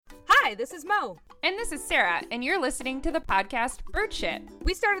Hi, this is Mo. And this is Sarah, and you're listening to the podcast Bird Shit.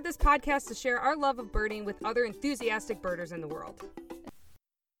 We started this podcast to share our love of birding with other enthusiastic birders in the world.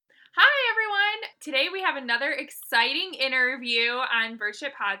 Hi, everyone. Today we have another exciting interview on Bird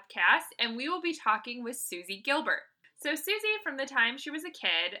Shit Podcast, and we will be talking with Susie Gilbert. So Susie, from the time she was a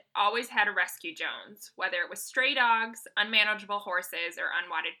kid, always had a rescue Jones, whether it was stray dogs, unmanageable horses, or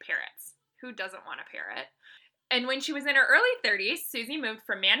unwanted parrots. Who doesn't want a parrot? And when she was in her early 30s, Susie moved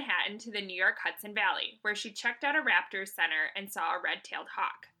from Manhattan to the New York Hudson Valley, where she checked out a raptor center and saw a red-tailed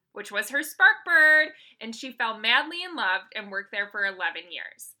hawk, which was her spark bird, and she fell madly in love and worked there for 11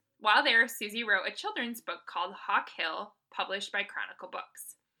 years. While there, Susie wrote a children's book called Hawk Hill, published by Chronicle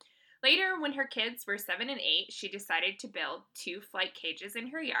Books. Later, when her kids were 7 and 8, she decided to build 2 flight cages in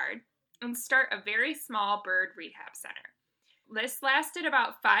her yard and start a very small bird rehab center. This lasted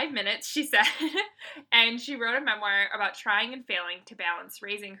about 5 minutes, she said, and she wrote a memoir about trying and failing to balance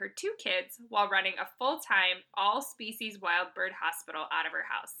raising her 2 kids while running a full-time, all-species wild bird hospital out of her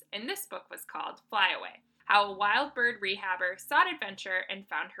house. And this book was called Fly Away: How a Wild Bird Rehabber Sought Adventure and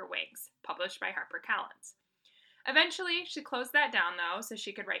Found Her Wings, published by HarperCollins. Eventually, she closed that down, though, so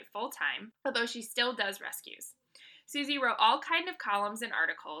she could write full-time, although she still does rescues. Susie wrote all kinds of columns and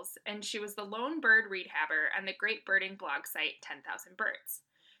articles, and she was the lone bird rehabber on the great birding blog site 10,000 Birds.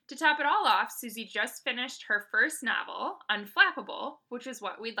 To top it all off, Susie just finished her first novel, Unflappable, which is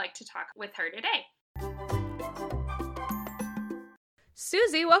what we'd like to talk with her today.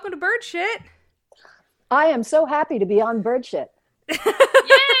 Susie, welcome to Bird Shit. I am so happy to be on Bird Shit.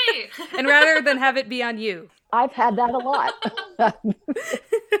 Yay! And rather than have it be on you. I've had that a lot.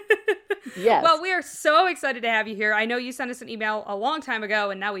 Yes. Well, we are so excited to have you here. I know you sent us an email a long time ago,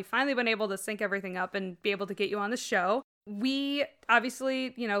 and now we've finally been able to sync everything up and be able to get you on the show. We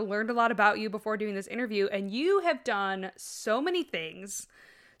obviously, learned a lot about you before doing this interview, and you have done so many things.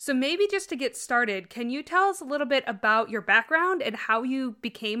 So maybe just to get started, can you tell us a little bit about your background and how you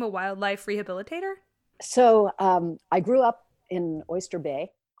became a wildlife rehabilitator? So I grew up in Oyster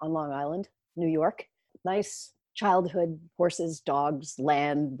Bay on Long Island, New York. Nice childhood, horses, dogs,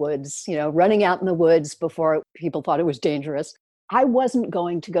 land, woods, running out in the woods before people thought it was dangerous. I wasn't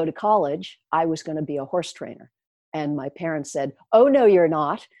going to go to college. I was going to be a horse trainer. And my parents said, "Oh, no, you're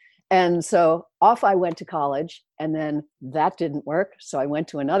not." And so off I went to college, and then that didn't work. So I went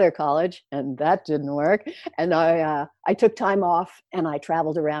to another college, and that didn't work. And I took time off, and I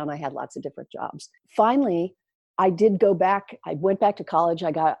traveled around. I had lots of different jobs. Finally, I did go back. I went back to college.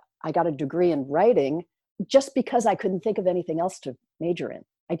 I got a degree in writing, just because I couldn't think of anything else to major in.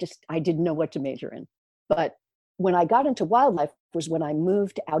 I didn't know what to major in. But when I got into wildlife was when I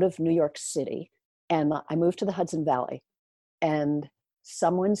moved out of New York City, and I moved to the Hudson Valley. And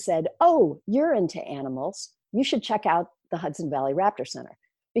someone said, "Oh, you're into animals. You should check out the Hudson Valley Raptor Center."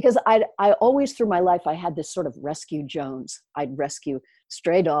 Because I always through my life, I had this sort of rescue Jones. I'd rescue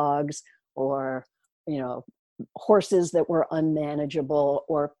stray dogs or, horses that were unmanageable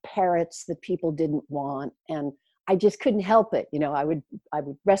or parrots that people didn't want. And I just couldn't help it. I would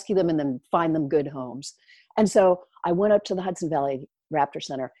rescue them and then find them good homes. And so I went up to the Hudson Valley Raptor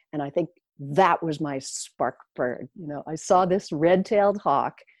Center, and I think that was my spark bird. I saw this red-tailed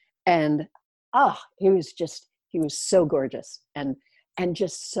hawk, and he was so gorgeous and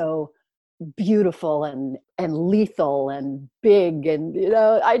just so beautiful and lethal and big, and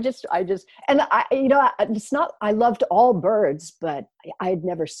it's not, I loved all birds, but I had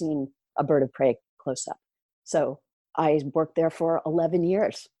never seen a bird of prey close up. So I worked there for 11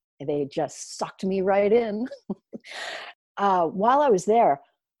 years, and they just sucked me right in. While I was there,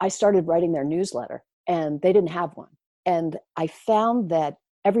 I started writing their newsletter, and they didn't have one. And I found that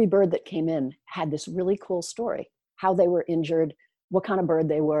every bird that came in had this really cool story: how they were injured, what kind of bird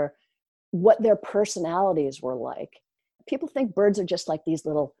they were, what their personalities were like. People think birds are just like these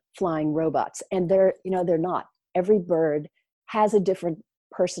little flying robots, and they're not. Every bird has a different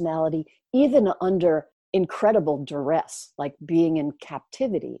personality, even under incredible duress, like being in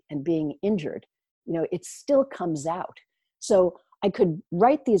captivity and being injured. It still comes out. So I could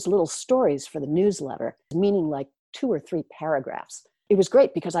write these little stories for the newsletter, meaning like 2 or 3 paragraphs. It was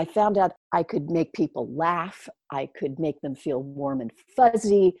great because I found out I could make people laugh. I could make them feel warm and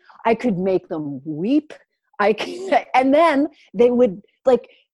fuzzy. I could make them weep. And then they would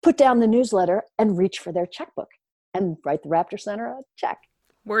put down the newsletter and reach for their checkbook and write the Raptor Center a check.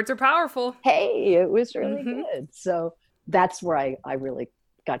 Words are powerful. Hey, it was really good. So that's where I really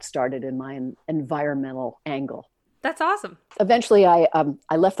got started in my environmental angle. That's awesome. Eventually, I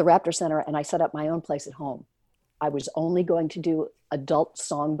left the Raptor Center and I set up my own place at home. I was only going to do adult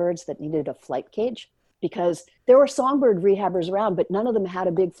songbirds that needed a flight cage. because there were songbird rehabbers around, but none of them had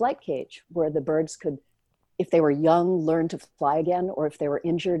a big flight cage where the birds could, if they were young, learn to fly again, or if they were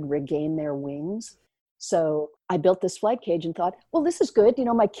injured, regain their wings. So I built this flight cage and thought, well, this is good.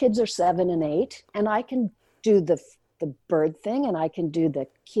 My kids are 7 and 8, and I can do the bird thing, and I can do the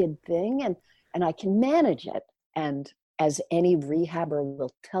kid thing, and I can manage it. And as any rehabber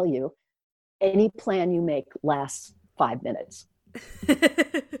will tell you, any plan you make lasts 5 minutes.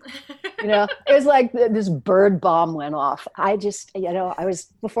 It was like this bird bomb went off. I just,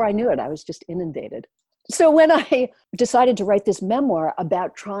 before I knew it, I was just inundated. So when I decided to write this memoir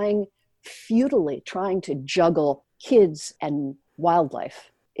about trying to juggle kids and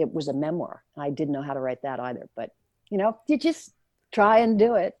wildlife, it was a memoir. I didn't know how to write that either, but you just try and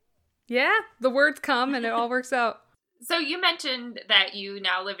do it. Yeah, the words come and it all works out. So you mentioned that you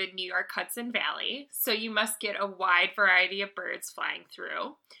now live in New York Hudson Valley, so you must get a wide variety of birds flying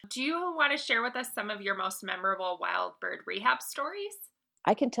through. Do you want to share with us some of your most memorable wild bird rehab stories?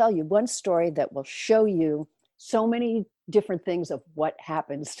 I can tell you one story that will show you so many different things of what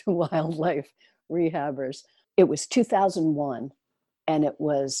happens to wildlife rehabbers. It was 2001, and it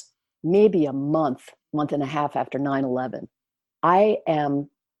was maybe a month and a half after 9/11. I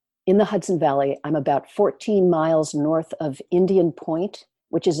am in the Hudson Valley. I'm about 14 miles north of Indian Point,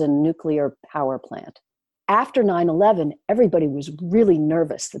 which is a nuclear power plant. After 9/11, everybody was really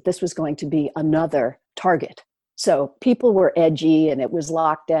nervous that this was going to be another target. So people were edgy and it was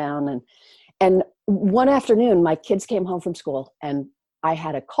locked down. And one afternoon, my kids came home from school and I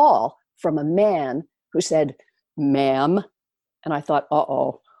had a call from a man who said, "Ma'am," and I thought,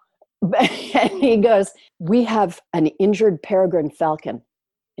 uh-oh. And he goes, "We have an injured peregrine falcon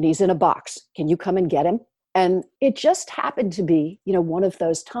and he's in a box. Can you come and get him?" And it just happened to be, one of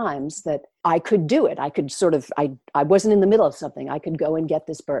those times that I could do it. I could I wasn't in the middle of something. I could go and get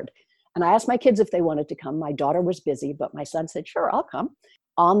this bird. And I asked my kids if they wanted to come. My daughter was busy, but my son said, "Sure, I'll come."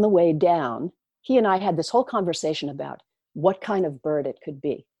 On the way down, he and I had this whole conversation about what kind of bird it could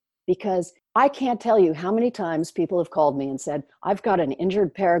be. Because I can't tell you how many times people have called me and said, "I've got an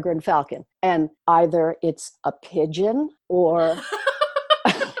injured peregrine falcon." And either it's a pigeon or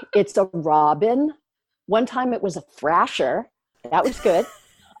it's a robin. One time it was a thrasher. That was good.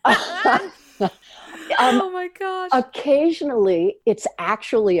 Oh my gosh. Occasionally it's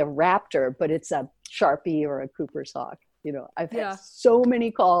actually a raptor, but it's a Sharpie or a Cooper's hawk. I've had so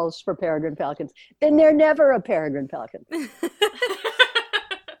many calls for peregrine falcons. Then they're never a peregrine falcon.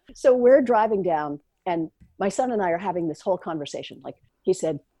 So we're driving down and my son and I are having this whole conversation. Like he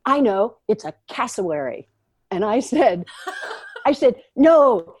said, "I know, it's a cassowary." And I said,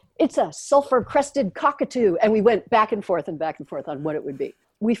 "No, it's a sulfur-crested cockatoo." And we went back and forth on what it would be.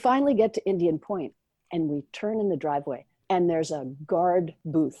 We finally get to Indian Point and we turn in the driveway and there's a guard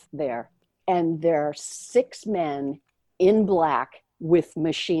booth there. And there are 6 men in black with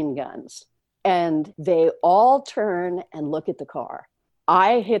machine guns. And they all turn and look at the car.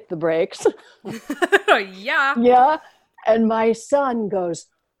 I hit the brakes. Yeah. Yeah. And my son goes,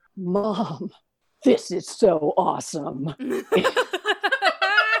 "Mom, this is so awesome."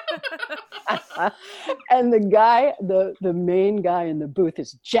 And the main guy in the booth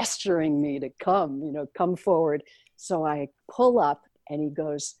is gesturing me to come forward. So I pull up and he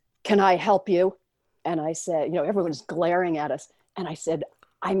goes, "Can I help you?" And I said, everyone's glaring at us. And I said,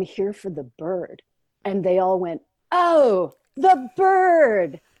 "I'm here for the bird." And they all went, "Oh, the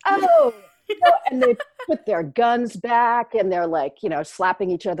bird. Oh." And they put their guns back and they're like,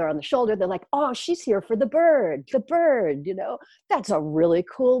 slapping each other on the shoulder. They're like, "Oh, she's here for the bird, that's a really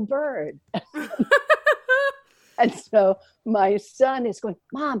cool bird." And so my son is going,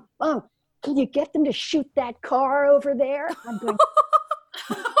 Mom, can you get them to shoot that car over there?" I'm going,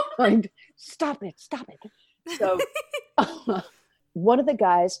 Stop it. So one of the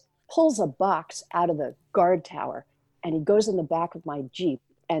guys pulls a box out of the guard tower and he goes in the back of my Jeep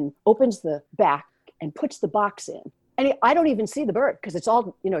and opens the back and puts the box in. And I don't even see the bird because it's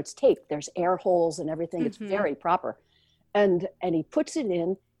all, it's taped. There's air holes and everything. Mm-hmm. It's very proper. And he puts it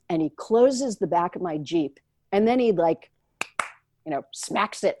in and he closes the back of my Jeep. And then he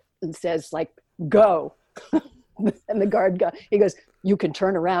smacks it and says "Go." And the guard he goes, "You can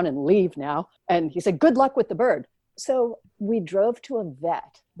turn around and leave now." And he said, "Good luck with the bird." So we drove to a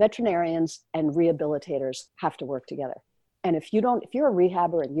vet. Veterinarians and rehabilitators have to work together. And if you're a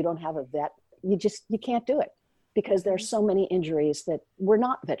rehabber and you don't have a vet, you can't do it because there's so many injuries that we're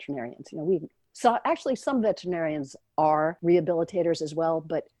not veterinarians. So actually some veterinarians are rehabilitators as well,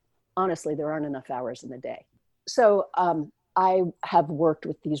 but honestly, there aren't enough hours in the day. So I have worked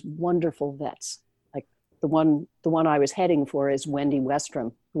with these wonderful vets. Like the one I was heading for is Wendy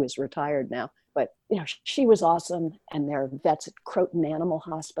Westrom, who is retired now. But, she was awesome. And their vets at Croton Animal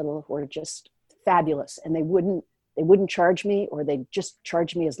Hospital were just fabulous. And they wouldn't charge me, or they'd just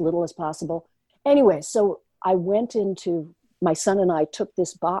charge me as little as possible. Anyway, so my son and I took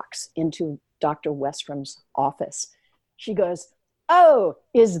this box into Dr. Westrum's office. She goes, "Oh,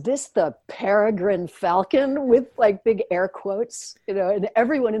 is this the peregrine falcon?" with like big air quotes, and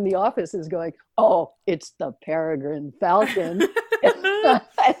everyone in the office is going, "Oh, it's the peregrine falcon."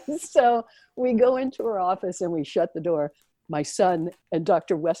 And so we go into her office and we shut the door. My son and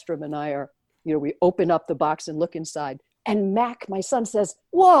Dr. Westrum and I we open up the box and look inside. And Mac, my son, says,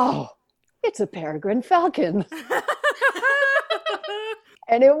 "Whoa, it's a peregrine falcon."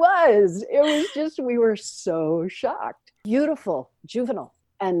 And it was just, we were so shocked. Beautiful, juvenile.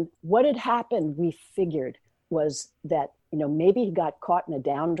 And what had happened, we figured, was that, maybe he got caught in a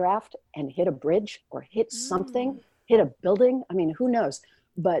downdraft and hit a bridge or hit something, hit a building. I mean, who knows?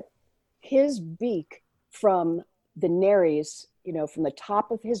 But his beak from the nares, from the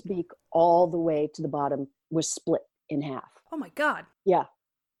top of his beak all the way to the bottom was split in half. Oh my God. Yeah.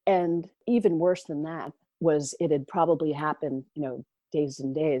 And even worse than that was it had probably happened, days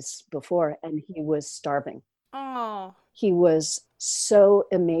and days before, and he was starving. Oh. He was so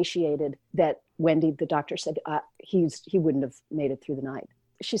emaciated that Wendy, the doctor, said he wouldn't have made it through the night.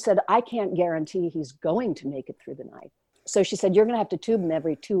 She said, "I can't guarantee he's going to make it through the night." So she said, "You're going to have to tube him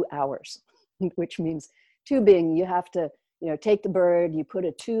every 2 hours," which means tubing. You have to, take the bird, you put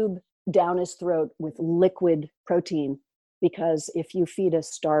a tube down his throat with liquid protein, because if you feed a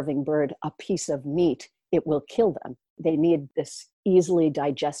starving bird a piece of meat, it will kill them. They need this easily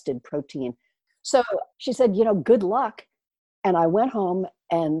digested protein. So she said, good luck. And I went home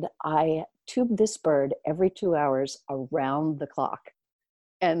and I tubed this bird every 2 hours around the clock.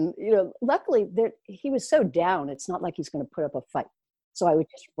 And, luckily he was so down, it's not like he's going to put up a fight. So I would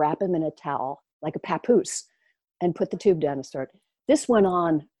just wrap him in a towel, like a papoose, and put the tube down his throat. This went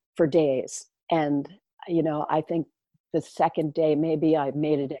on for days. And, I think the second day, maybe I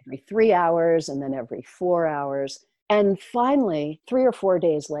made it every 3 hours and then every 4 hours. And finally, 3 or 4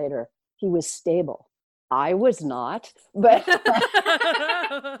 days later, he was stable. I was not, but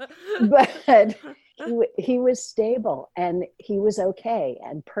he was stable and he was okay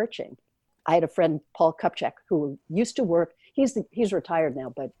and perching. I had a friend, Paul Kupchak, who used to work. He's retired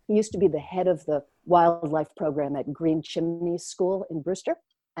now, but he used to be the head of the wildlife program at Green Chimney School in Brewster.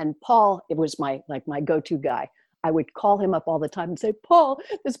 And Paul, it was my go-to guy. I would call him up all the time and say, "Paul,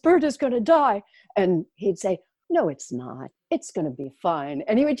 this bird is going to die." And he'd say, "No, it's not. It's going to be fine."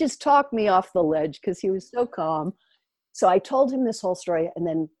 And he would just talk me off the ledge because he was so calm. So I told him this whole story. And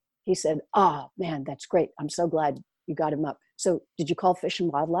then he said, "Oh, man, that's great. I'm so glad you got him up. So did you call Fish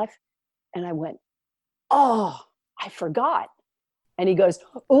and Wildlife?" And I went, "Oh, I forgot." And he goes,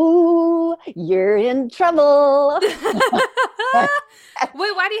 "Ooh, you're in trouble."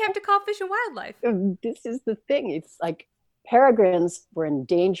 Wait, why do you have to call Fish and Wildlife? This is the thing. It's like peregrines were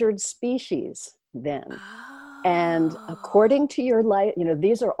endangered species then. Oh. And according to your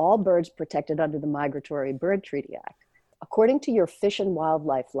these are all birds protected under the Migratory Bird Treaty Act. According to your Fish and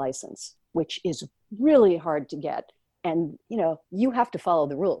Wildlife license, which is really hard to get, and you have to follow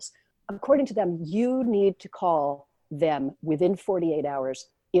the rules. According to them, you need to call them within 48 hours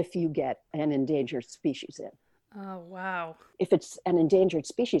if you get an endangered species in. Oh, wow. If it's an endangered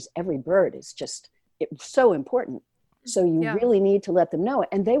species, every bird is it's so important. So you really need to let them know.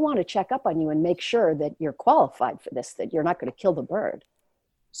 And they want to check up on you and make sure that you're qualified for this, that you're not going to kill the bird.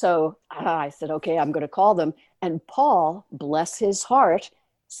 So I said, okay, I'm going to call them. And Paul, bless his heart,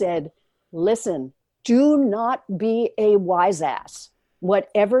 said, "Listen, do not be a wise ass.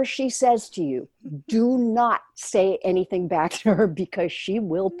 Whatever she says to you, do not say anything back to her because she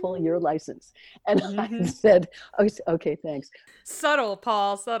will pull your license." And I said, "Okay, thanks." Subtle,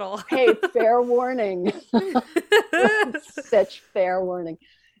 Paul, subtle. Hey, fair warning. Such fair warning.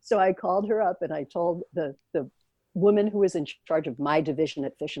 So I called her up and I told the woman who was in charge of my division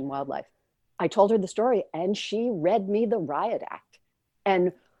at Fish and Wildlife, I told her the story and she read me the riot act.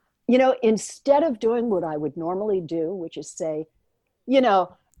 And, instead of doing what I would normally do, which is say, "Yeah,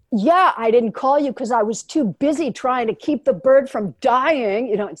 I didn't call you because I was too busy trying to keep the bird from dying."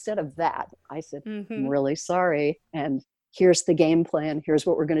 Instead of that, I said, "I'm really sorry. And here's the game plan. Here's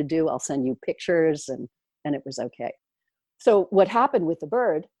what we're going to do. I'll send you pictures." And it was okay. So what happened with the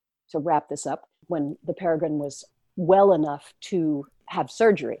bird, to wrap this up, when the peregrine was well enough to have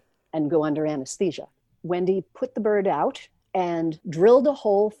surgery and go under anesthesia, Wendy put the bird out and drilled a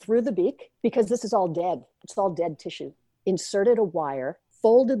hole through the beak, because this is all dead. It's all dead tissue. Inserted a wire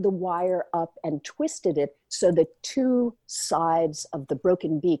folded the wire up and twisted it so the two sides of the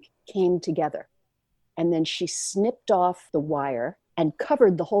broken beak came together. And then she snipped off the wire and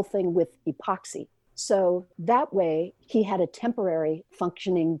covered the whole thing with epoxy. So that way he had a temporary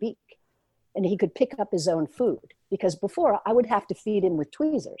functioning beak and he could pick up his own food. Because before I would have to feed him with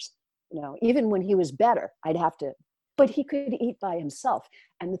tweezers. Even when he was better, I'd have to, but he could eat by himself.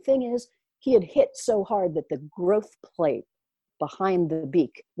 And the thing is, he had hit so hard that the growth plate behind the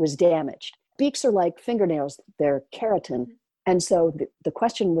beak was damaged. Beaks are like fingernails, they're keratin. And so the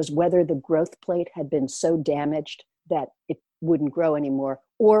question was whether the growth plate had been so damaged that it wouldn't grow anymore,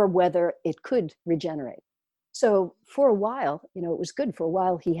 or whether it could regenerate. So for a while, it was good. For a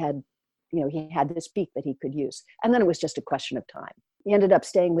while, he had this beak that he could use. And then it was just a question of time. He ended up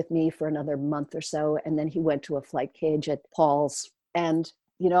staying with me for another month or so. And then he went to a flight cage at Paul's. And,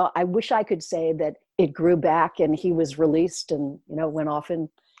 I wish I could say that it grew back and he was released and, went off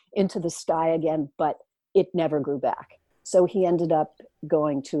into the sky again, but it never grew back. So he ended up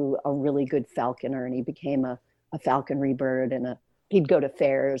going to a really good falconer and he became a falconry bird, and he'd go to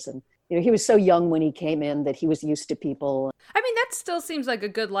fairs, and he was so young when he came in that he was used to people. I mean, that still seems like a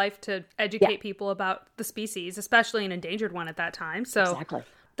good life to educate people about the species, especially an endangered one at that time. So exactly.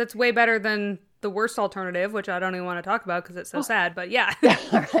 That's way better than the worst alternative, which I don't even want to talk about because it's so sad, but yeah.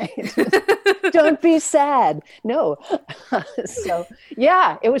 All right. Don't be sad. No. So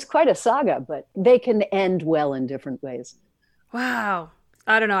yeah, it was quite a saga, but they can end well in different ways. Wow.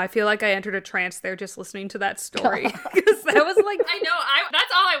 I don't know. I feel like I entered a trance there just listening to that story. Because that was like... I know.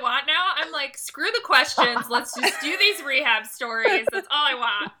 That's all I want now. I'm like, screw the questions. Let's just do these rehab stories. That's all I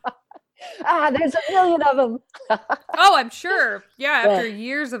want. There's a million of them. Oh, I'm sure. Yeah, after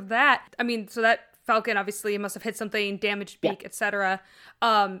years of that. I mean, so that falcon obviously must have hit something, damaged beak, etc.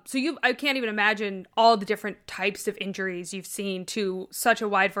 I can't even imagine all the different types of injuries you've seen to such a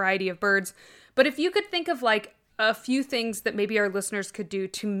wide variety of birds. But if you could think of like a few things that maybe our listeners could do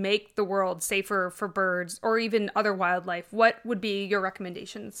to make the world safer for birds or even other wildlife, what would be your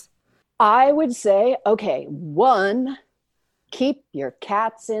recommendations? I would say, okay, 1, keep your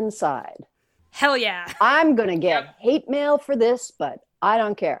cats inside. Hell yeah. I'm going to get hate mail for this, but I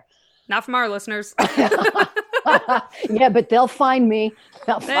don't care. Not from our listeners. Yeah, but they'll find me.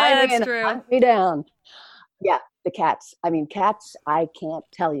 They'll find me and hunt me down. Yeah, the cats. I mean, cats, I can't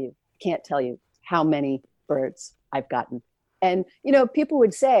tell you how many birds I've gotten. And, people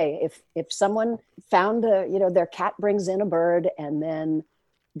would say if someone found their cat brings in a bird and then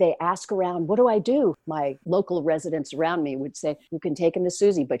they ask around, what do I do? My local residents around me would say, you can take him to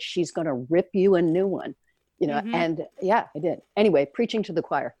Susie, but she's going to rip you a new one, and yeah, I did. Anyway, preaching to the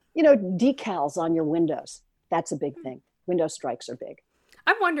choir, decals on your windows. That's a big thing. Window strikes are big.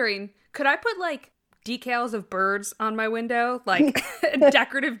 I'm wondering, could I put like decals of birds on my window, like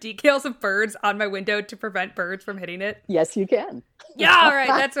decorative decals of birds on my window to prevent birds from hitting it? Yes, you can. Yeah, all right,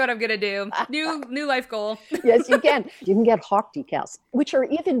 that's what I'm gonna do. New life goal. Yes, you can. You can get hawk decals, which are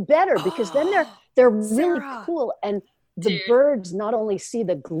even better because then they're really cool, and the birds not only see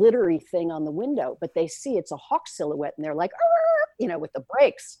the glittery thing on the window, but they see it's a hawk silhouette, and they're like, with the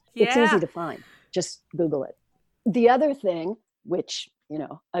brakes. Yeah. It's easy to find. Just Google it. The other thing, which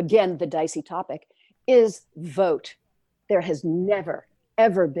again, the dicey topic, is vote. There has never,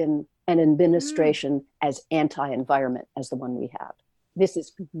 ever been an administration as anti-environment as the one we have. This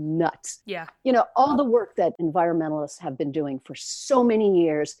is nuts. Yeah. All the work that environmentalists have been doing for so many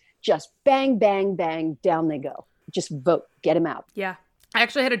years, just bang, bang, bang, down they go. Just vote, get him out. Yeah. I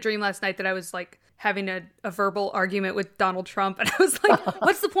actually had a dream last night that I was like having a verbal argument with Donald Trump. And I was like,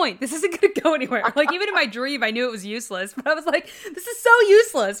 what's the point? This isn't going to go anywhere. Like, even in my dream, I knew it was useless. But I was like, this is so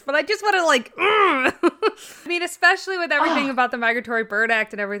useless. But I just want to like, I mean, especially with everything about the Migratory Bird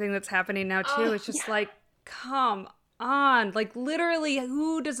Act and everything that's happening now, too. It's just like, come on. Like, literally,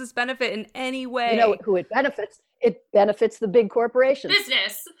 who does this benefit in any way? Who it benefits? It benefits the big corporations.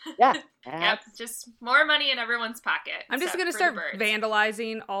 Business. Yeah. Yep. Just more money in everyone's pocket. I'm just going to start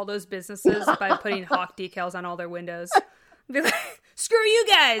vandalizing all those businesses by putting hawk decals on all their windows. Be like, screw you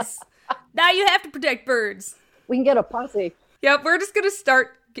guys. Now you have to protect birds. We can get a posse. Yep. We're just going to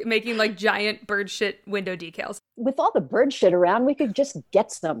start making like giant bird shit window decals. With all the bird shit around, we could just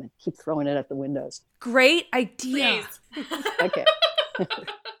get some and keep throwing it at the windows. Great idea. Please. Okay.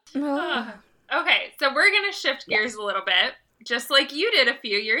 Okay, so we're going to shift gears a little bit, just like you did a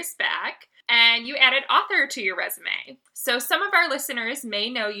few years back, and you added author to your resume. So some of our listeners may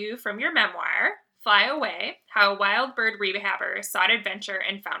know you from your memoir, Fly Away, How a Wild Bird Rehabber Sought Adventure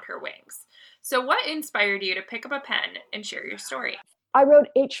and Found Her Wings. So what inspired you to pick up a pen and share your story? I wrote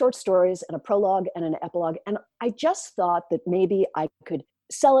 8 short stories and a prologue and an epilogue, and I just thought that maybe I could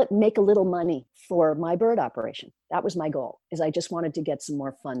sell it, make a little money for my bird operation. That was my goal, is I just wanted to get some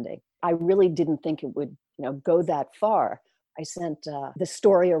more funding. I really didn't think it would, go that far. I sent the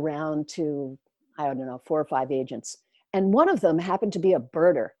story around to, I don't know, 4 or 5 agents. And one of them happened to be a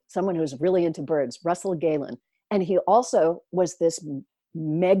birder, someone who's really into birds, Russell Galen. And he also was this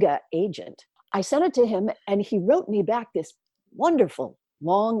mega agent. I sent it to him and he wrote me back this wonderful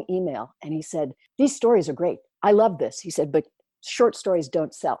long email. And he said, these stories are great. I love this. He said, but short stories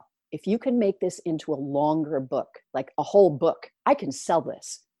don't sell. If you can make this into a longer book, like a whole book, I can sell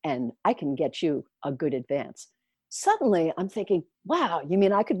this and I can get you a good advance. Suddenly I'm thinking, wow, you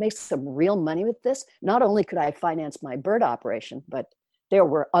mean I could make some real money with this? Not only could I finance my bird operation, but there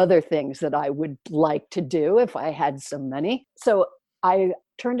were other things that I would like to do if I had some money. So I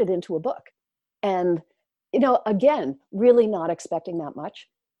turned it into a book. And, again, really not expecting that much.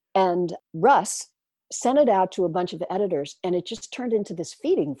 And Russ sent it out to a bunch of editors and it just turned into this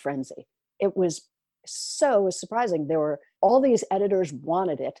feeding frenzy. It was so surprising. There were all these editors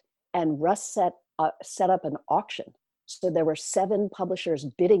wanted it, and Russ set up an auction. So there were 7 publishers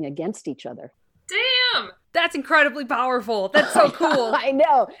bidding against each other. Damn! That's incredibly powerful. That's so cool. I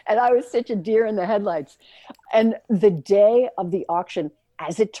know. And I was such a deer in the headlights. And the day of the auction,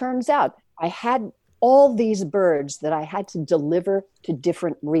 as it turns out, I had all these birds that I had to deliver to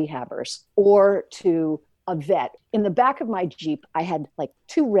different rehabbers or to a vet. In the back of my Jeep, I had like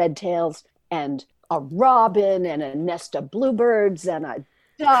 2 red tails and a robin and a nest of bluebirds and a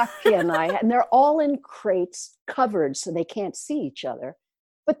duck. And they're all in crates covered so they can't see each other.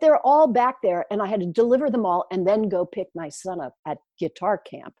 But they're all back there and I had to deliver them all and then go pick my son up at guitar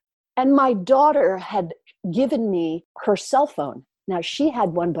camp. And my daughter had given me her cell phone. Now she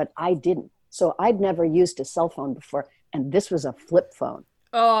had one, but I didn't. So I'd never used a cell phone before. And this was a flip phone.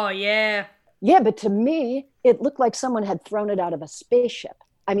 Oh, yeah. Yeah, but to me, it looked like someone had thrown it out of a spaceship.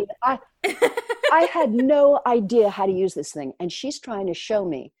 I mean, I had no idea how to use this thing. And she's trying to show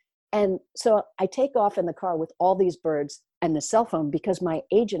me. And so I take off in the car with all these birds and the cell phone because my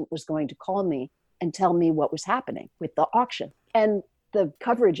agent was going to call me and tell me what was happening with the auction. And the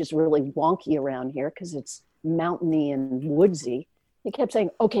coverage is really wonky around here because it's mountainy and woodsy. He kept saying,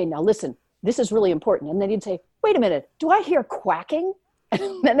 okay, now listen, this is really important. And then he'd say, wait a minute, do I hear quacking?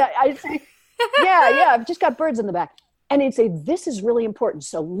 And then I'd say, yeah, I've just got birds in the back. And he'd say, this is really important.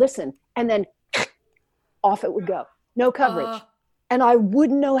 So listen. And then off it would go. No coverage. And I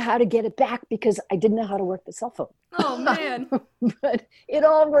wouldn't know how to get it back because I didn't know how to work the cell phone. Oh, man. But it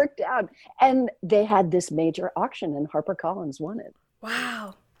all worked out. And they had this major auction and HarperCollins won it.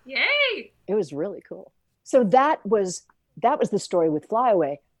 Wow. Yay! It was really cool. So that was the story with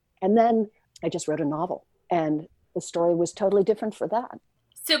Flyaway. And then I just wrote a novel and the story was totally different for that.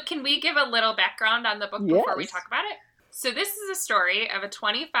 So can we give a little background on the book before we talk about it? So this is a story of a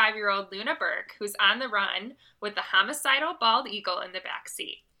 25-year-old Luna Burke who's on the run with the homicidal bald eagle in the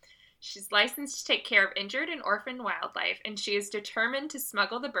backseat. She's licensed to take care of injured and orphaned wildlife, and she is determined to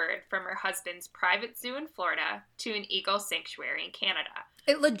smuggle the bird from her husband's private zoo in Florida to an eagle sanctuary in Canada.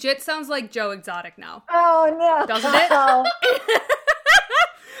 It legit sounds like Joe Exotic now. Oh, no. Doesn't it?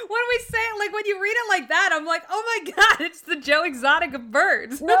 When we say it, like when you read it like that, I'm like, oh my God, it's the Joe Exotic of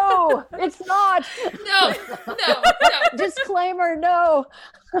birds. No, it's not. No. Disclaimer, no.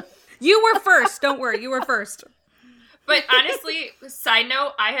 You were first. Don't worry. You were first. But honestly, side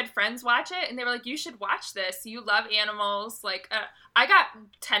note, I had friends watch it and they were like, you should watch this. You love animals. Like, I got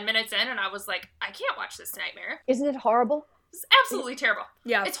 10 minutes in and I was like, I can't watch this nightmare. Isn't it horrible? It's absolutely terrible.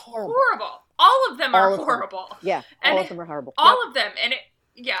 Yeah. It's horrible. All of them are horrible. Yeah, all of them are horrible. All of them. And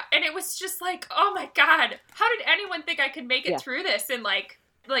it was just like, oh my God, how did anyone think I could make it through this? And like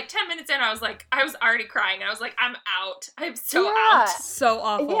 10 minutes in, I was already crying. I was like, I'm out. I'm so out. So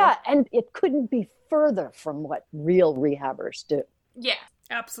awful. Yeah, and it couldn't be further from what real rehabbers do. Yeah.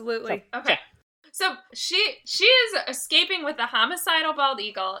 Absolutely. Okay. So she is escaping with a homicidal bald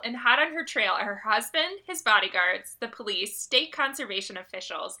eagle, and hot on her trail are her husband, his bodyguards, the police, state conservation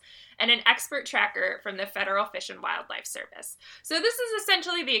officials, and an expert tracker from the Federal Fish and Wildlife Service. So this is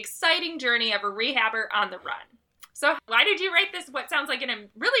essentially the exciting journey of a rehabber on the run. So why did you write this, what sounds like a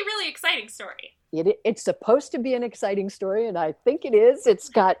really, really exciting story? It's supposed to be an exciting story, and I think it is. It's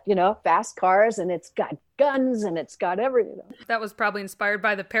got, fast cars, and it's got guns, and it's got everything. That was probably inspired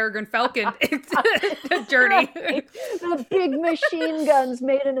by the Peregrine Falcon journey. Right. The big machine guns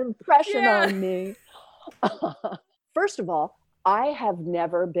made an impression on me. First of all, I have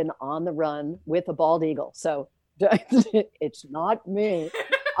never been on the run with a bald eagle, so it's not me.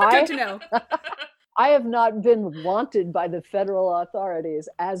 Good to know. I have not been wanted by the federal authorities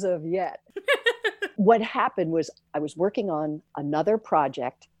as of yet. what happened was I was working on another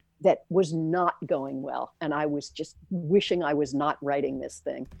project that was not going well. And I was just wishing I was not writing this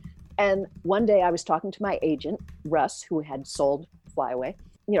thing. And one day I was talking to my agent, Russ, who had sold Flyaway.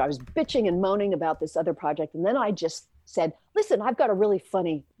 You know, I was bitching and moaning about this other project. And then I just said, listen, I've got a really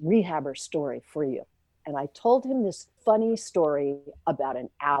funny rehabber story for you. And I told him this funny story about an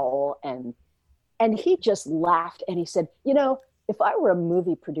owl. And he just laughed and he said, you know, if I were a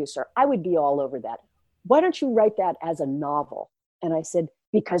movie producer, I would be all over that. Why don't you write that as a novel? And I said,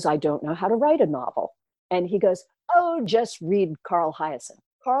 because I don't know how to write a novel. And he goes, oh, just read Carl Hiaasen.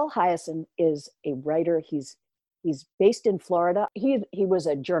 Carl Hiaasen is a writer. He's based in Florida. He was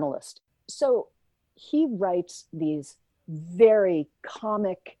a journalist. So he writes these very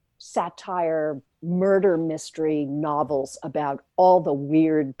comic satire murder mystery novels about all the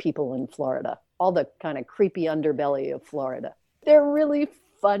weird people in Florida, all the kind of creepy underbelly of Florida. They're really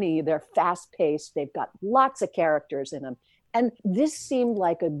funny. They're fast paced. They've got lots of characters in them. And this seemed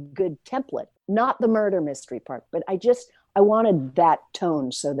like a good template, not the murder mystery part, but I wanted that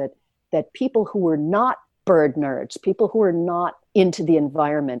tone so that people who were not bird nerds, people who were not into the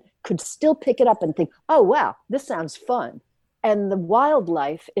environment could still pick it up and think, oh, wow, this sounds fun. And the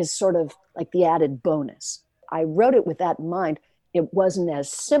wildlife is sort of like the added bonus. I wrote it with that in mind. It wasn't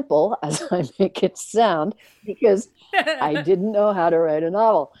as simple as I make it sound because I didn't know how to write a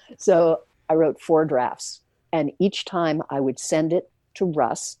novel. So I wrote 4 drafts. And each time I would send it to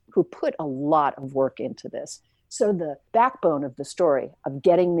Russ, who put a lot of work into this. So the backbone of the story of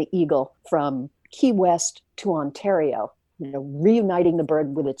getting the eagle from Key West to Ontario, you know, reuniting the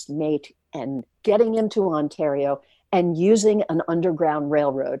bird with its mate and getting him to Ontario and using an underground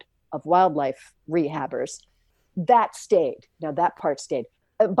railroad of wildlife rehabbers, that stayed. Now that part stayed.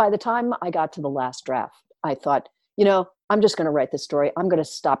 By the time I got to the last draft, I thought, you know, I'm just going to write this story. I'm going to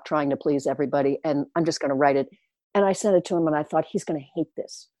stop trying to please everybody and I'm just going to write it. And I sent it to him and I thought he's going to hate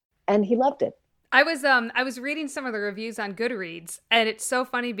this. And he loved it. I was reading some of the reviews on Goodreads, and it's so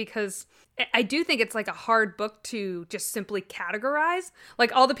funny because I do think it's like a hard book to just simply categorize.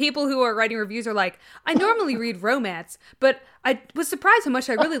 Like all the people who are writing reviews are like, I normally read romance, but I was surprised how much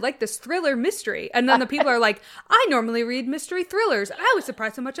I really like this thriller mystery. And then the people are like, I normally read mystery thrillers. I was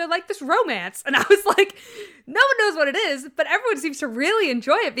surprised how much I like this romance. And I was like, no one knows what it is, but everyone seems to really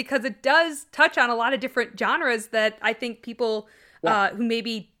enjoy it because it does touch on a lot of different genres that I think people who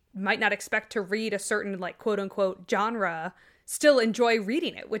maybe might not expect to read a certain like quote unquote genre still enjoy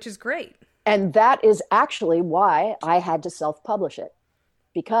reading it, which is great. And that is actually why I had to self-publish it,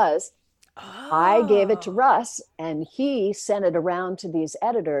 because I gave it to Russ and he sent it around to these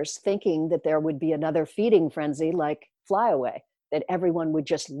editors thinking that there would be another feeding frenzy like Flyaway, that everyone would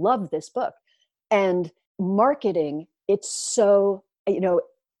just love this book. And marketing, it's so, you know,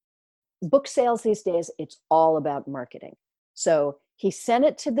 book sales these days, it's all about marketing. So he sent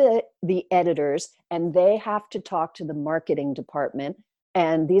it to the editors and they have to talk to the marketing department.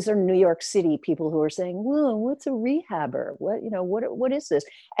 And these are New York City people who are saying, whoa, what's a rehabber? What is this?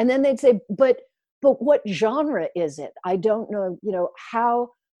 And then they'd say, but what genre is it? I don't know, you know,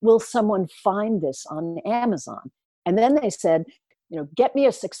 how will someone find this on Amazon? And then they said, you know, get me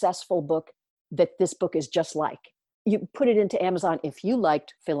a successful book that this book is just like. You put it into Amazon. If you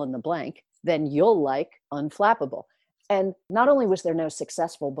liked fill in the blank, then you'll like Unflappable. And not only was there no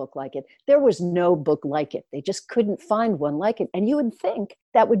successful book like it, there was no book like it. They just couldn't find one like it. And you would think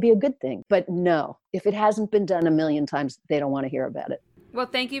that would be a good thing. But no, if it hasn't been done a million times, they don't want to hear about it. Well,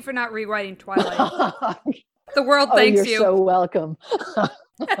 thank you for not rewriting Twilight. The world thanks you. You're so welcome.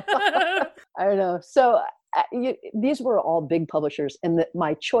 I don't know. So these were all big publishers. And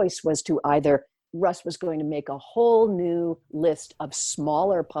my choice was to either Russ was going to make a whole new list of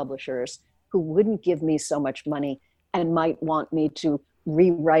smaller publishers who wouldn't give me so much money and might want me to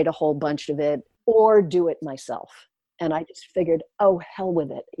rewrite a whole bunch of it or do it myself. And I just figured, oh, hell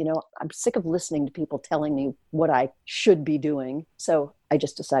with it. You know, I'm sick of listening to people telling me what I should be doing. So I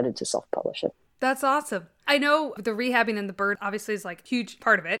just decided to self-publish it. That's awesome. I know the rehabbing and the bird obviously is like a huge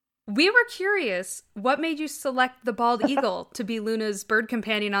part of it. We were curious, what made you select the bald eagle to be Luna's bird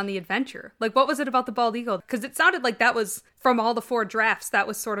companion on the adventure? Like, what was it about the bald eagle? Because it sounded like that was, from all the 4 drafts, that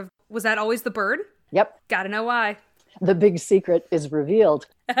was sort of, was that always the bird? Yep. Gotta know why. The big secret is revealed.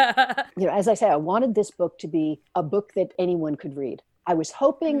 You know, as I say, I wanted this book to be a book that anyone could read. I was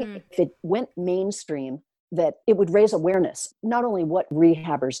hoping if it went mainstream, that it would raise awareness, not only what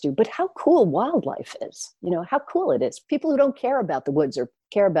rehabbers do, but how cool wildlife is, you know, how cool it is. People who don't care about the woods or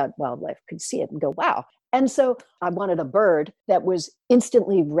care about wildlife could see it and go, wow. And so I wanted a bird that was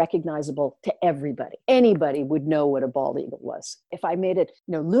instantly recognizable to everybody. Anybody would know what a bald eagle was. If I made it,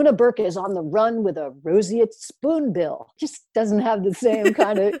 Luna Burke is on the run with a roseate spoonbill, just doesn't have the same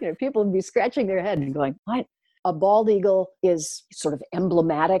kind of, people would be scratching their head and going, what? A bald eagle is sort of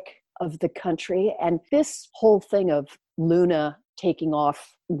emblematic of the country. And this whole thing of Luna taking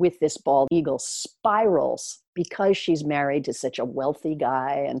off with this bald eagle spirals because she's married to such a wealthy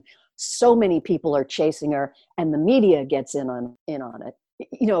guy, and so many people are chasing her, and the media gets in on it.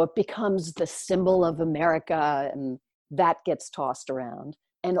 It becomes the symbol of America, and that gets tossed around.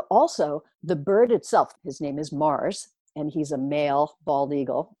 And also the bird itself, his name is Mars, and he's a male bald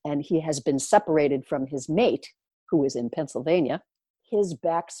eagle, and he has been separated from his mate, who is in Pennsylvania. His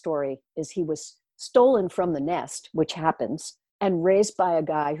backstory is he was stolen from the nest, which happens, and raised by a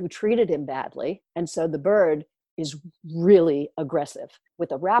guy who treated him badly. And so the bird is really aggressive.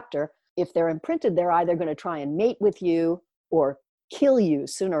 With a raptor, if they're imprinted, they're either going to try and mate with you or kill you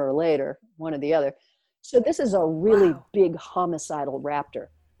sooner or later, one or the other. So this is a really big homicidal raptor.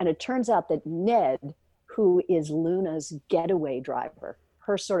 And it turns out that Ned, who is Luna's getaway driver,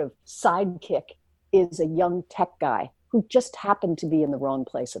 her sort of sidekick, is a young tech guy who just happened to be in the wrong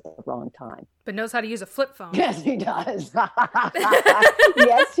place at the wrong time. But knows how to use a flip phone. Yes, he does.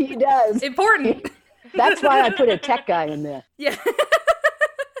 Yes, he does. Important. That's why I put a tech guy in there. Yeah.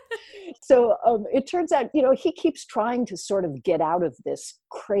 So it turns out, he keeps trying to sort of get out of this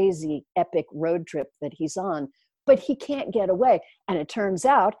crazy epic road trip that he's on, but he can't get away. And it turns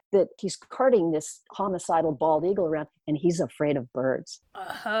out that he's carting this homicidal bald eagle around, and he's afraid of birds.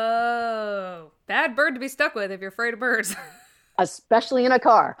 Oh, bad bird to be stuck with if you're afraid of birds. Especially in a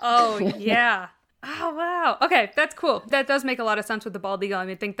car. Oh, yeah. Oh, wow. Okay, that's cool. That does make a lot of sense with the bald eagle.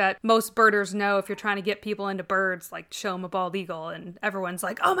 I think that most birders know if you're trying to get people into birds, like show them a bald eagle, and everyone's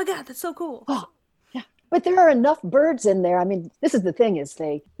like, oh my God, that's so cool. Oh, yeah. But there are enough birds in there. This is the thing, is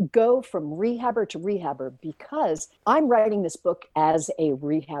they go from rehabber to rehabber, because I'm writing this book as a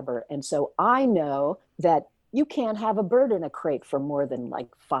rehabber. And so I know that you can't have a bird in a crate for more than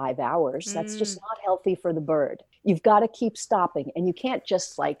 5 hours. That's just not healthy for the bird. You've got to keep stopping, and you can't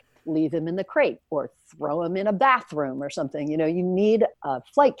just leave him in the crate or throw him in a bathroom or something. You need a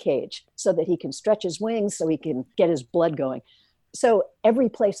flight cage so that he can stretch his wings, so he can get his blood going. So every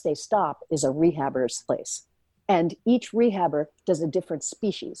place they stop is a rehabber's place. And each rehabber does a different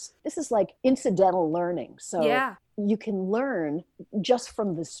species. This is like incidental learning. So you can learn just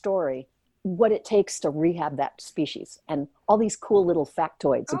from the story what it takes to rehab that species, and all these cool little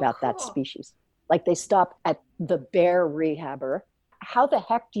factoids about that species. Like they stop at the bear rehabber. How the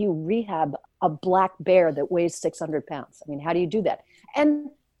heck do you rehab a black bear that weighs 600 pounds? How do you do that?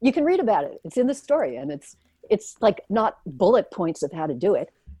 And you can read about it. It's in the story, and it's not bullet points of how to do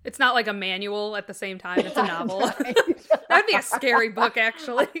it. It's not like a manual at the same time. It's a novel. That'd be a scary book,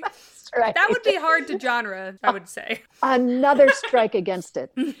 actually. Right. That would be hard to genre, I would say. Another strike against it.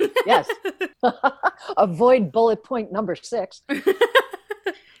 Yes. Avoid bullet point number 6.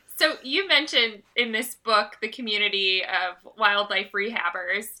 So you mentioned in this book the community of wildlife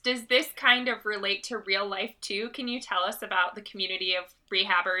rehabbers. Does this kind of relate to real life too? Can you tell us about the community of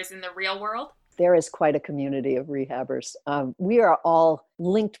rehabbers in the real world? There is quite a community of rehabbers. We are all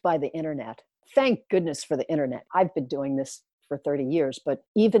linked by the internet. Thank goodness for the internet. I've been doing this for 30 years, but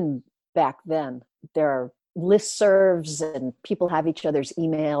even back then, there are listservs and people have each other's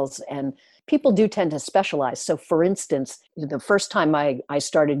emails, and people do tend to specialize. So for instance, the first time I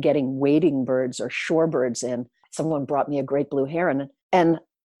started getting wading birds or shorebirds in, someone brought me a great blue heron, and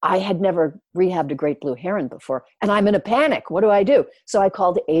I had never rehabbed a great blue heron before. And I'm in a panic. What do I do? So I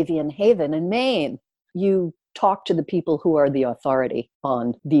called Avian Haven in Maine. You talk to the people who are the authority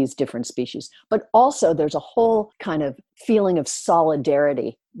on these different species. But also there's a whole kind of feeling of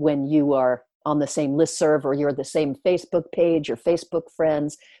solidarity when you are on the same listserv or you're the same Facebook page or Facebook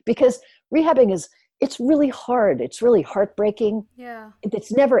friends, because rehabbing it's really hard. It's really heartbreaking. Yeah.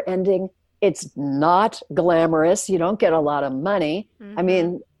 It's never ending. It's not glamorous. You don't get a lot of money.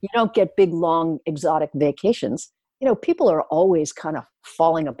 Mm-hmm. You don't get big, long, exotic vacations. People are always kind of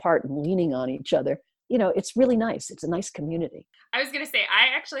falling apart and leaning on each other. It's really nice. It's a nice community. I was going to say,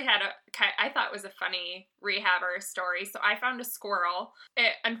 I actually had I thought it was a funny rehabber story. So I found a squirrel.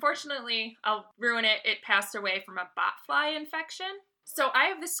 Unfortunately, I'll ruin it. It passed away from a botfly infection. So I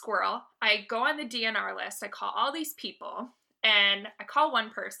have this squirrel. I go on the DNR list. I call all these people, and I call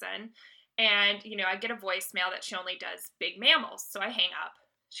one person, and, I get a voicemail that she only does big mammals. So I hang up.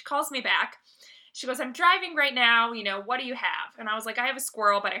 She calls me back, She goes, I'm driving right now. What do you have? And I was like, I have a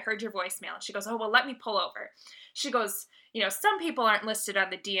squirrel, but I heard your voicemail. And she goes, oh, well, let me pull over. She goes, some people aren't listed on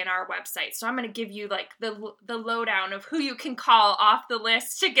the DNR website, so I'm going to give you, like, the lowdown of who you can call off the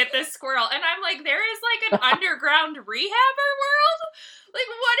list to get this squirrel. And I'm like, there is, like, an underground rehabber world? Like,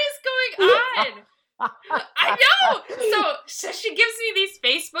 what is going on? I know! So she gives me these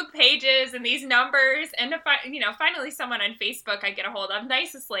Facebook pages and these numbers, and finally someone on Facebook I get a hold of,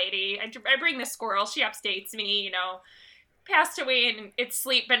 nicest lady. I bring the squirrel, she updates me, passed away in its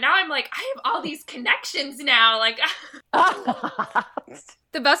sleep, but now I'm like, I have all these connections now, like...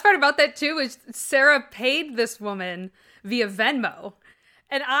 The best part about that, too, is Sarah paid this woman via Venmo,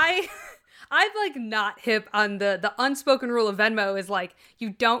 and I'm like not hip on the unspoken rule of Venmo is like,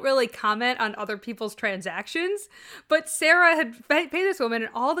 you don't really comment on other people's transactions, but Sarah had paid this woman,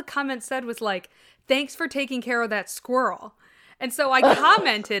 and all the comments said was like, thanks for taking care of that squirrel. And so I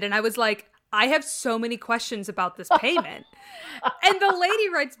commented, and I was like, I have so many questions about this payment. And the lady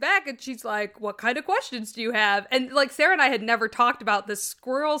writes back and she's like, what kind of questions do you have? And like Sarah and I had never talked about this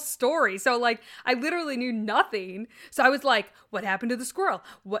squirrel story. So like I literally knew nothing. So I was like, what happened to the squirrel?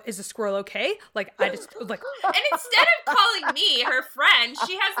 What is the squirrel okay? Like I just like And instead of calling me, her friend,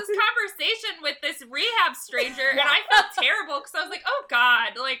 she has this conversation with this rehab stranger, and I felt terrible because I was like, oh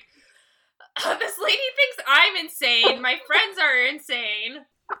God, like this lady thinks I'm insane. My friends are insane.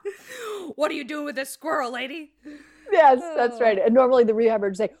 What are you doing with this squirrel, lady? Yes, that's right. And normally the rehabber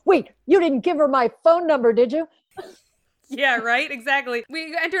would say, wait, you didn't give her my phone number, did you? Yeah, right? Exactly.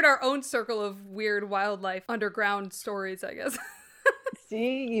 We entered our own circle of weird wildlife underground stories, I guess.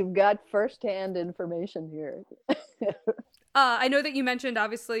 See, you've got firsthand information here. I know that you mentioned,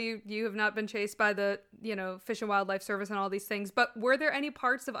 obviously, you have not been chased by the, Fish and Wildlife Service and all these things, but were there any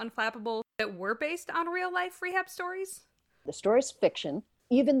parts of Unflappable that were based on real life rehab stories? The story's fiction.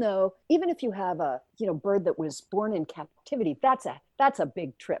 Even if you have a bird that was born in captivity, that's a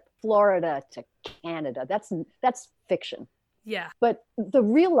big trip. Florida to Canada, that's fiction. Yeah. But the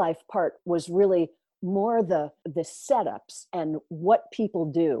real life part was really more the setups and what people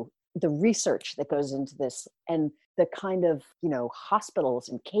do, the research that goes into this, and the kind of hospitals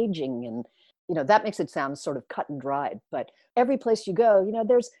and caging, and that makes it sound sort of cut and dried. But every place you go,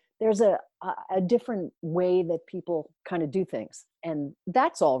 there's a different way that people kind of do things. And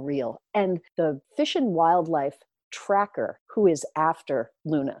that's all real. And the Fish and Wildlife tracker who is after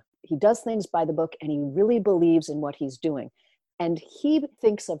Luna, he does things by the book and he really believes in what he's doing. And he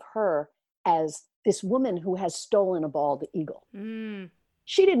thinks of her as this woman who has stolen a bald eagle. Mm.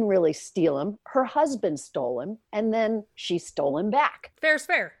 She didn't really steal him. Her husband stole him, and then she stole him back. Fair's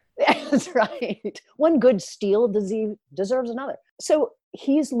fair. That's right. One good steal deserves another. So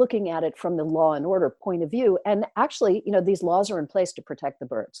he's looking at it from the law and order point of view. And actually, these laws are in place to protect the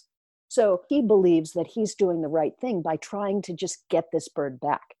birds. So he believes that he's doing the right thing by trying to just get this bird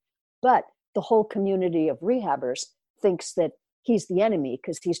back. But the whole community of rehabbers thinks that he's the enemy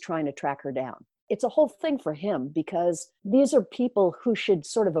because he's trying to track her down. It's a whole thing for him because these are people who should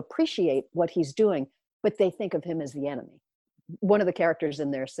sort of appreciate what he's doing, but they think of him as the enemy. One of the characters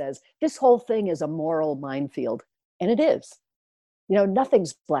in there says, this whole thing is a moral minefield. And it is.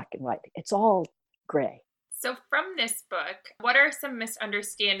 Nothing's black and white. It's all gray. So from this book, what are some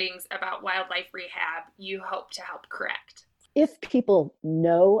misunderstandings about wildlife rehab you hope to help correct? If people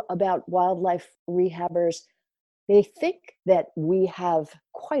know about wildlife rehabbers, they think that we have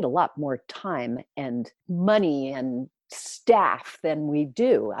quite a lot more time and money and staff than we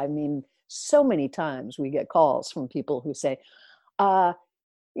do. I mean, so many times we get calls from people who say,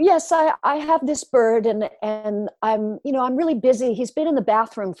 yes, I have this bird and I'm really busy. He's been in the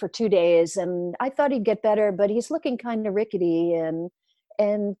bathroom for 2 days and I thought he'd get better, but he's looking kind of rickety and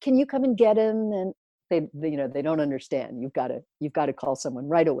can you come and get him? And they don't understand. You've got to call someone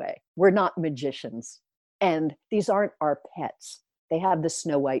right away. We're not magicians. And these aren't our pets. They have the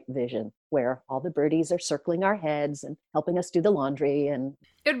Snow White vision where all the birdies are circling our heads and helping us do the laundry. And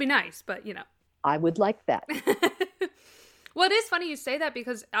it would be nice, but I would like that. Well, it is funny you say that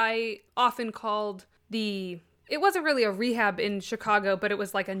because I often called it wasn't really a rehab in Chicago, but it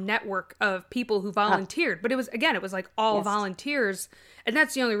was like a network of people who volunteered. But it was like all volunteers. And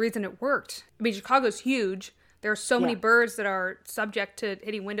that's the only reason it worked. I mean, Chicago's huge. There are so many birds that are subject to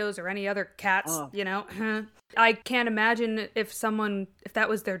hitting windows or any other cats, I can't imagine if that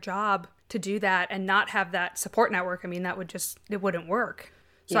was their job to do that and not have that support network. I mean, it wouldn't work.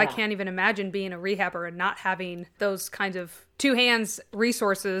 So I can't even imagine being a rehabber and not having those kinds of two hands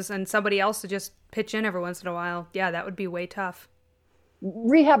resources and somebody else to just pitch in every once in a while. Yeah, that would be way tough.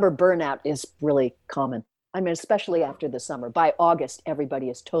 Rehabber burnout is really common. I mean, especially after the summer. By August, everybody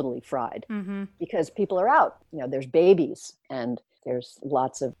is totally fried because people are out. There's babies and there's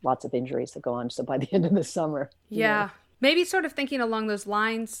lots of injuries that go on. So by the end of the summer. Yeah. Maybe sort of thinking along those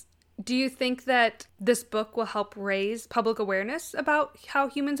lines, do you think that this book will help raise public awareness about how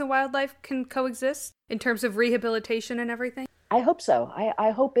humans and wildlife can coexist in terms of rehabilitation and everything? I hope so.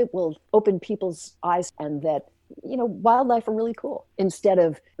 I hope it will open people's eyes and that, wildlife are really cool. Instead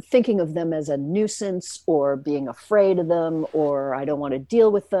of thinking of them as a nuisance or being afraid of them or I don't want to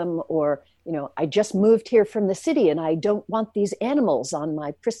deal with them or, I just moved here from the city and I don't want these animals on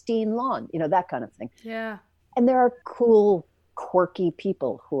my pristine lawn, that kind of thing. Yeah. And there are cool, quirky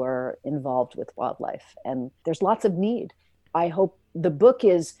people who are involved with wildlife and there's lots of need. I hope the book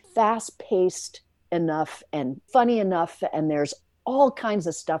is fast-paced enough and funny enough and there's all kinds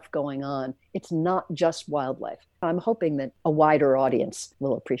of stuff going on. It's not just wildlife. I'm hoping that a wider audience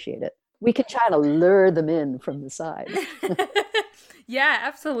will appreciate it. We can try to lure them in from the side. Yeah,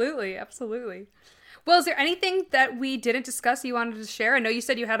 absolutely. Absolutely. Well, is there anything that we didn't discuss you wanted to share? I know you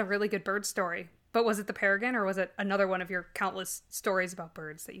said you had a really good bird story, but was it the peregrine or was it another one of your countless stories about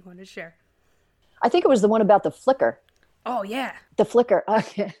birds that you wanted to share? I think it was the one about the flicker. Oh, yeah. The flicker.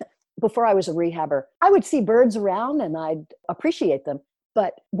 Before I was a rehabber, I would see birds around and I'd appreciate them.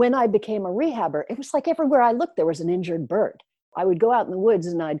 But when I became a rehabber, it was like everywhere I looked, there was an injured bird. I would go out in the woods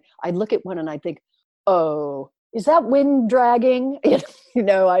and I'd look at one and I'd think, oh, is that wind dragging?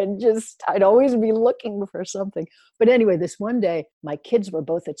 I'd always be looking for something. But anyway, this one day, my kids were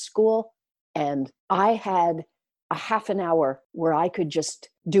both at school and I had a half an hour where I could just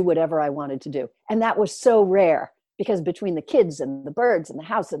do whatever I wanted to do. And that was so rare. Because between the kids and the birds and the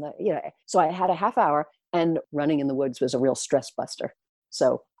house and so I had a half hour and running in the woods was a real stress buster.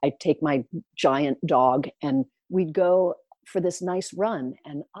 So I'd take my giant dog and we'd go for this nice run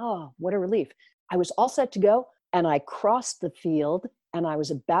and what a relief. I was all set to go and I crossed the field and I was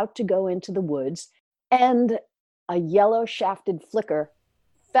about to go into the woods and a yellow shafted flicker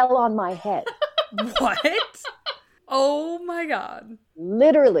fell on my head. What? Oh my God.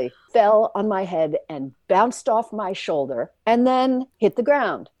 Literally fell on my head and bounced off my shoulder and then hit the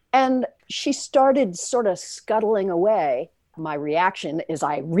ground. And she started sort of scuttling away. My reaction is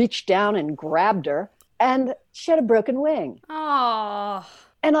I reached down and grabbed her and she had a broken wing. Oh.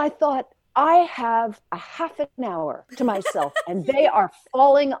 And I thought, I have a half an hour to myself and they are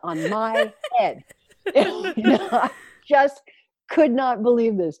falling on my head. I just could not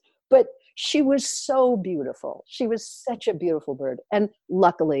believe this. But she was so beautiful. She was such a beautiful bird. And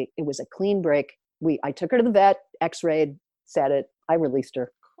luckily, it was a clean break. I took her to the vet, x-rayed, set it. I released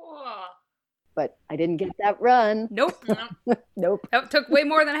her. Cool. But I didn't get that run. Nope. Nope. That took way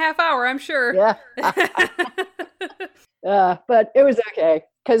more than a half hour, I'm sure. Yeah. But it was okay.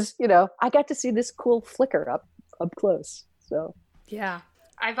 Because, I got to see this cool flicker up close. So, yeah.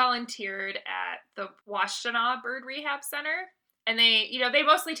 I volunteered at the Washtenaw Bird Rehab Center. And they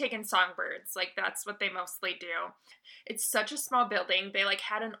mostly take in songbirds. Like, that's what they mostly do. It's such a small building. They,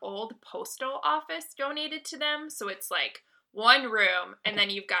 had an old postal office donated to them. So it's, one room, and then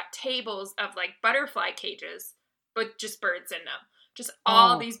you've got tables of, butterfly cages, but just birds in them. Just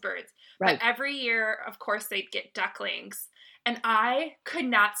all these birds. Right. But every year, of course, they'd get ducklings. And I could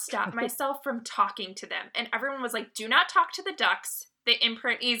not stop myself from talking to them. And everyone was like, do not talk to the ducks. They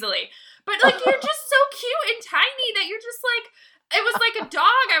imprint easily. But, you're just so cute and tiny that you're just, it was like a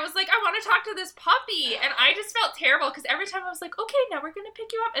dog. I was like, I want to talk to this puppy. And I just felt terrible because every time I was like, okay, now we're going to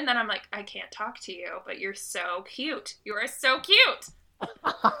pick you up. And then I'm like, I can't talk to you, but you're so cute. You are so cute.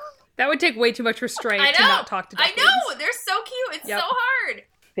 That would take way too much restraint to not talk to ducklings. I know. They're so cute. It's so hard.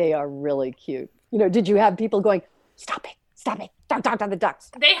 They are really cute. Did you have people going, stop it, don't talk to the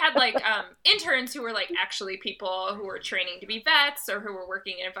ducks? They had interns who were actually people who were training to be vets or who were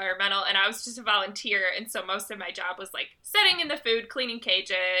working in environmental, and I was just a volunteer, and so most of my job was setting in the food, cleaning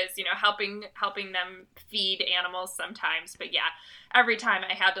cages, helping them feed animals sometimes. But yeah, every time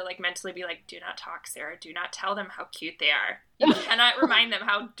I had to mentally be do not talk, Sarah, do not tell them how cute they are. You cannot remind them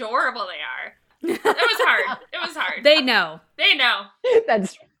how adorable they are. It was hard. They know.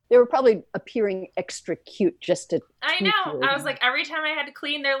 They were probably appearing extra cute just to. I know. I was every time I had to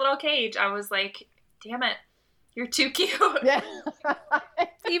clean their little cage, I was like, damn it, you're too cute. Yeah.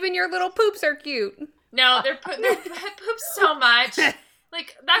 Even your little poops are cute. No, they're poops so much. That's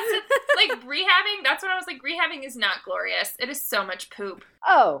it. Rehabbing, that's when I was rehabbing is not glorious. It is so much poop.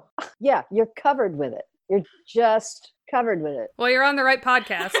 Oh, yeah, you're covered with it. You're just covered with it. Well, you're on the right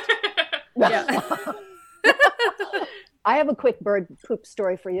podcast. Yeah. I have a quick bird poop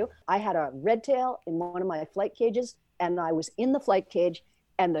story for you. I had a red tail in one of my flight cages, and I was in the flight cage,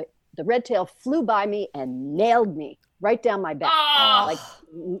 and the the red tail flew by me and nailed me right down my back. Oh. Like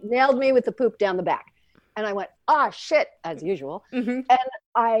nailed me with the poop down the back. And I went, shit, as usual. Mm-hmm. And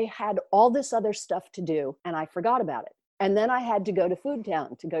I had all this other stuff to do and I forgot about it. And then I had to go to Food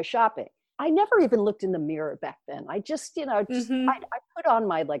Town to go shopping. I never even looked in the mirror back then. I just, I put on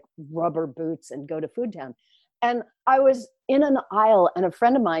my like rubber boots and go to Food Town. And I was in an aisle and a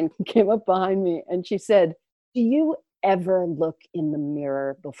friend of mine came up behind me and she said, do you ever look in the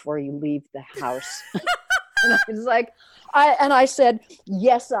mirror before you leave the house? And I was like, I said,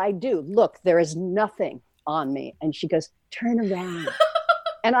 yes, I do. Look, there is nothing on me. And she goes, turn around.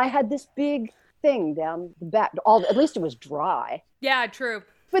 And I had this big thing down the back. At least it was dry. Yeah, true.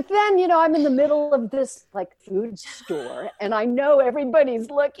 But then, I'm in the middle of this like food store and I know everybody's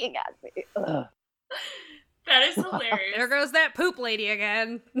looking at me. Ugh. That is hilarious. There goes that poop lady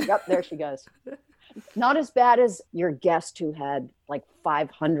again. Yep, there she goes. Not as bad as your guest who had like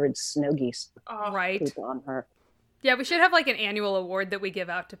 500 snow geese Right. poop on her. Yeah, we should have like an annual award that we give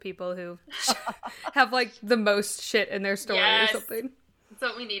out to people who have like the most shit in their story or something. That's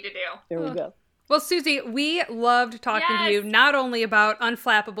what we need to do. There we go. Well, Susie, we loved talking to you, not only about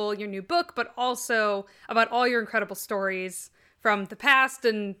Unflappable, your new book, but also about all your incredible stories from the past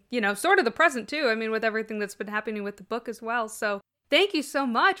and, sort of the present too. I mean, with everything that's been happening with the book as well. So thank you so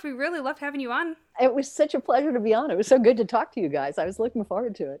much. We really loved having you on. It was such a pleasure to be on. It was so good to talk to you guys. I was looking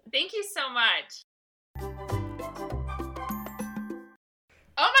forward to it. Thank you so much.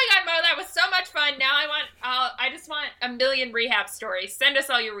 Oh my God, Mo, that was so much fun. Now I just want a million rehab stories. Send us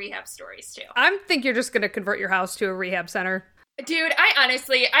all your rehab stories too. I think you're just going to convert your house to a rehab center. Dude,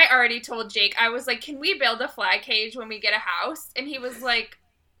 I already told Jake, I was like, can we build a fly cage when we get a house? And he was like,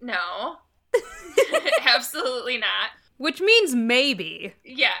 no, absolutely not. Which means maybe.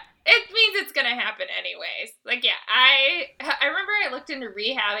 Yeah, it means it's gonna happen anyways. Like, yeah, I remember I looked into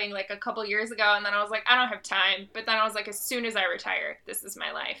rehabbing like a couple years ago, and then I was like, I don't have time. But then I was like, as soon as I retire, this is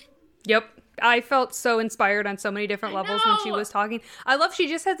my life. Yep. I felt so inspired on so many different levels when she was talking. I love she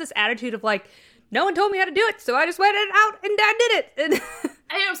just has this attitude of like, no one told me how to do it, so I just went out and I did it.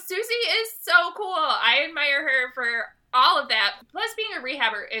 I know, Susie is so cool. I admire her for all of that. Plus, being a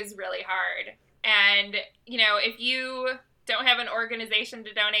rehabber is really hard. And, if you don't have an organization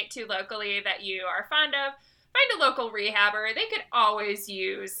to donate to locally that you are fond of, find a local rehabber. They could always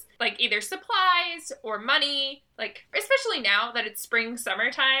use, like, either supplies or money. Like, especially now that it's spring,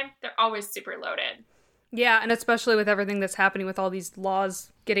 summertime, they're always super loaded. Yeah, and especially with everything that's happening with all these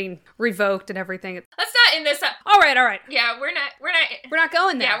laws getting revoked and everything. Let's not end this up. All right. Yeah, we're not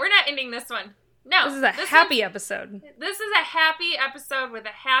going there. Yeah, we're not ending this one. No. This is a happy episode. This is a happy episode with a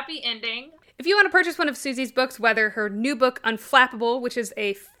happy ending. If you want to purchase one of Susie's books, whether her new book, Unflappable, which is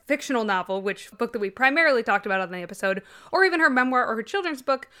a fictional novel, which book that we primarily talked about on the episode, or even her memoir or her children's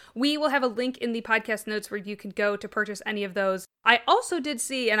book, we will have a link in the podcast notes where you can go to purchase any of those. I also did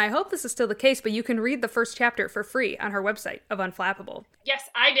see, and I hope this is still the case, but you can read the first chapter for free on her website of Unflappable. Yes,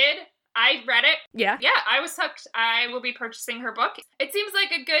 I did. I read it. Yeah? Yeah, I was hooked. I will be purchasing her book. It seems like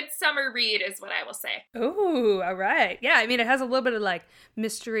a good summer read is what I will say. Ooh, all right. Yeah, I mean, it has a little bit of, like,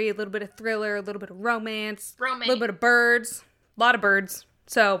 mystery, a little bit of thriller, a little bit of romance. A little bit of birds. A lot of birds.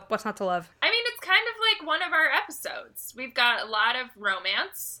 So, what's not to love? I mean, it's kind of like one of our episodes. We've got a lot of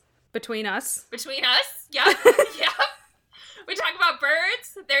romance. Between us. Yep. Yep. We talk about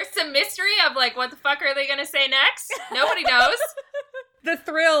birds. There's some mystery of, like, what the fuck are they going to say next? Nobody knows. The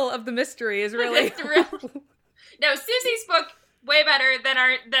thrill of the mystery is really... The thrill. No, Susie's book, way better than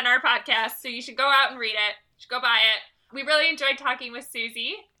our podcast, so you should go out and read it. You should go buy it. We really enjoyed talking with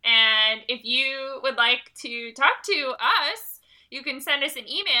Susie, and if you would like to talk to us, you can send us an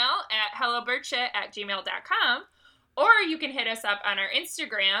email at hellobirdshit@gmail.com, or you can hit us up on our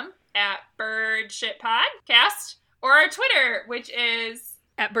Instagram at birdshitpodcast, or our Twitter, which is...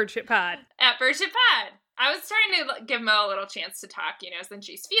 At birdshitpod. At birdshitpod. I was trying to give Mo a little chance to talk, since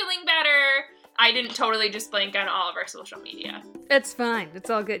she's feeling better. I didn't totally just blank on all of our social media. It's fine. It's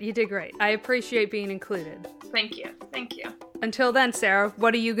all good. You did great. I appreciate being included. Thank you. Thank you. Until then, Sarah,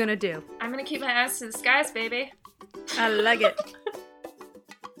 what are you going to do? I'm going to keep my ass to the skies, baby. I like it.